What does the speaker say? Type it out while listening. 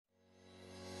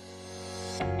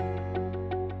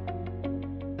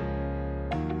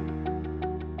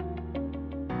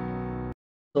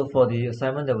So for the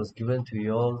assignment that was given to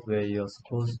you all, where you're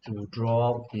supposed to draw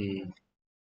out the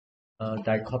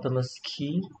dichotomous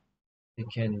key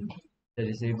that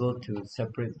is able to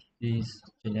separate these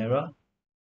genera.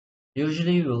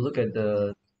 Usually we'll look at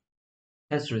the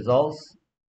test results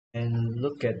and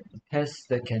look at tests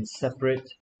that can separate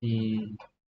the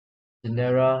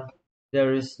genera.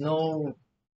 There is no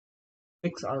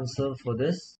fixed answer for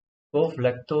this. Both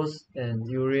lactose and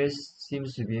urease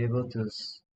seems to be able to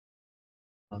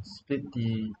split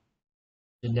the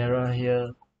genera here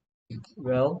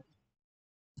well,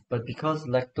 but because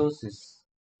lactose is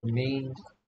the main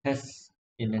test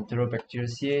in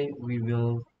Enterobacteriaceae, we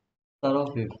will start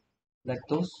off with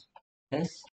lactose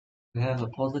test. We have a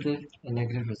positive and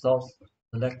negative results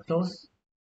for lactose.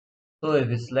 So if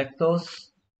it's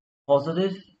lactose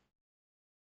positive,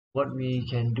 what we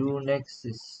can do next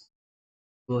is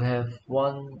we'll have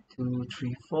 1, 2,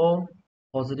 3, 4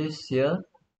 positives here.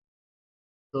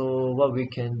 So what we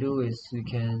can do is we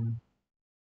can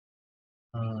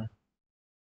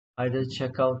either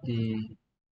check out the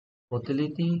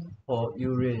motility or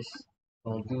urease.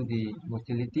 I'll do the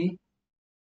motility,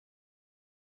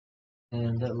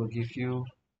 and that will give you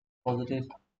positive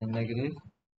and negative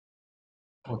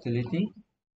motility.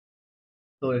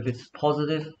 So if it's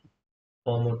positive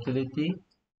for motility,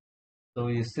 so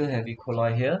you still have E.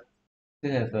 coli here,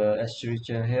 still have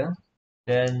Escherichia here,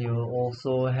 then you will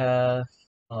also have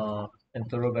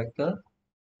Enterobacter,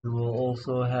 you will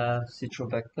also have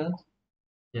Citrobacter.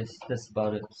 Yes, that's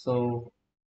about it. So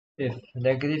if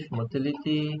negative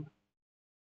motility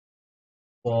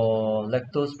for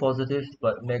lactose positive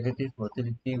but negative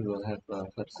motility, we will have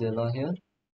Klebsiella here.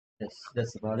 Yes,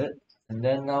 that's about it. And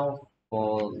then now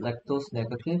for lactose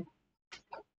negative.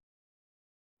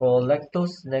 For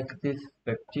lactose negative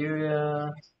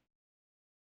bacteria,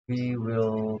 we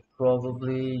will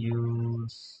probably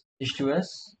use H2S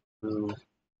to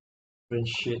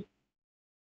differentiate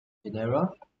genera.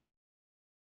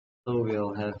 So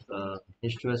we'll have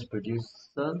H2S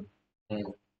producer and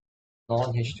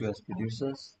non-H2S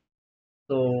producers.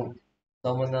 So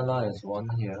Salmonella is one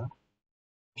here,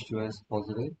 H2S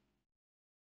positive,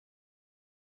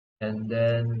 and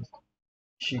then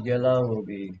Shigella will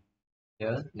be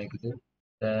here, negative.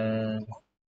 Then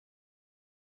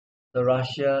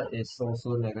Serratia is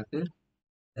also negative,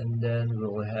 and then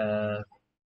we'll have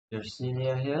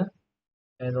Yersinia here,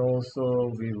 and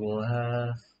also we will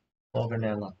have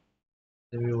Morganella.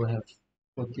 Then we will have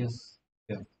Proteus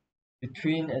here.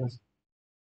 Between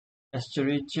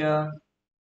Escherichia,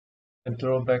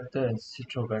 Enterobacter, and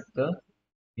Citrobacter,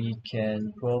 we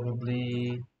can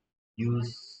probably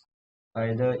use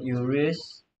either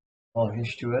urease or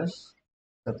H2S,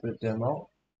 separate them out.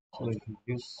 So we can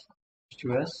use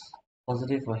H2S.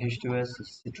 Positive for H2S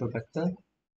is Citrobacter,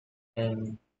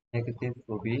 and negative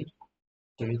will be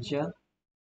Escherichia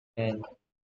and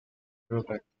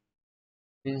Enterobacter.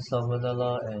 Between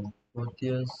Salmonella and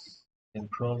Proteus, can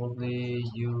probably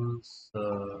use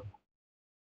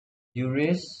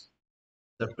urease,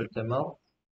 separate them out.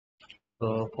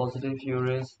 So positive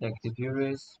urease, negative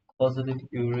urease. Positive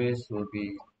urease will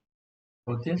be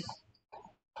Proteus,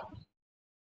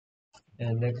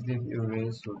 and negative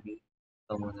urease will be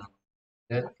Salmonella.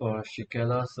 Then for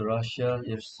Shigella, Serratia,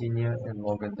 Yersinia, and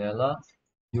Morganella,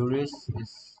 urease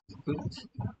is good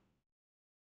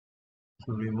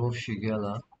to remove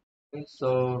Shigella. Okay,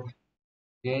 so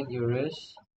again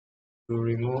urease to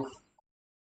remove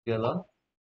Shigella.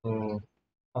 So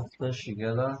after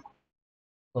Shigella,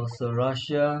 for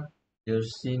Serratia,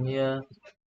 Yersinia,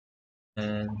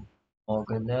 and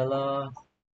Morganella,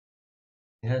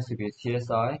 it has to be a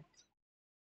TSI.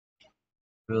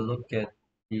 We'll look at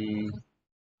the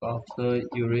after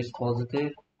urease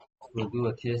positive, we'll do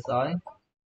a TSI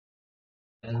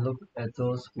and look at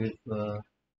those with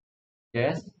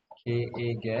gas,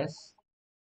 Ka gas,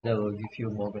 that will give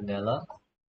you Morganella.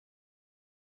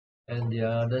 And the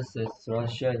others is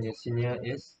Serratia and Yersinia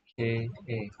is Ka.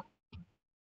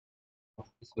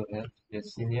 This will have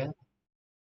Yersinia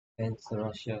and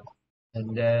Serratia.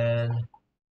 And then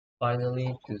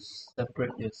finally, to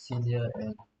separate Yersinia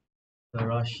and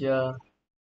Serratia,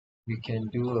 we can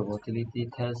do a motility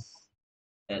test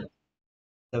at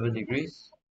 7 degrees.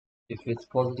 If it's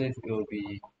positive, it will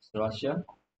be Serratia.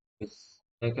 If it's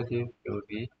negative, it will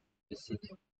be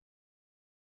Yersinia.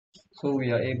 So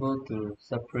we are able to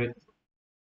separate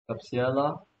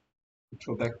Klebsiella,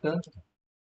 Citrobacter,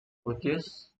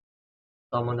 Proteus,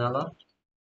 Salmonella,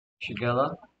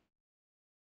 Shigella,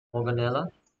 Morganella,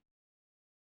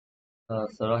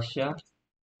 Serratia,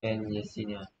 and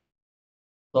Yersinia.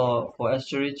 So for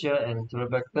Escherichia and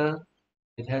Enterobacter,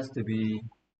 it has to be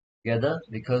together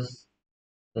because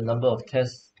the number of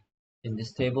tests in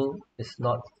this table is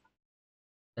not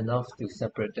enough to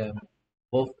separate them.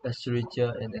 Both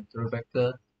Escherichia and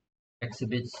Enterobacter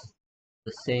exhibits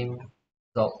the same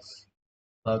results,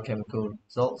 biochemical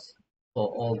results for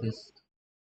all these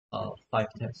 5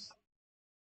 tests.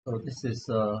 So this is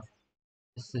a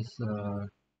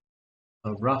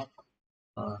rough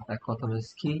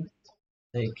dichotomous key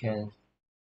that you can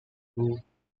do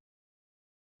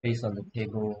based on the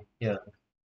table here.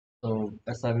 So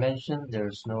as I mentioned, there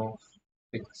is no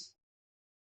fixed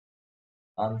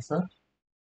answer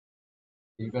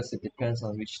because it depends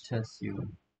on which test you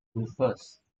do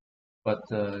first. But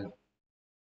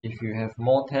if you have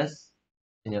more tests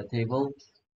in your table,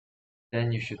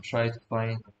 then you should try to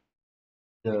find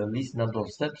the least number of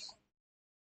steps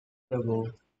that will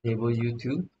enable you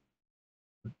to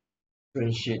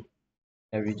differentiate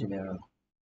every genera.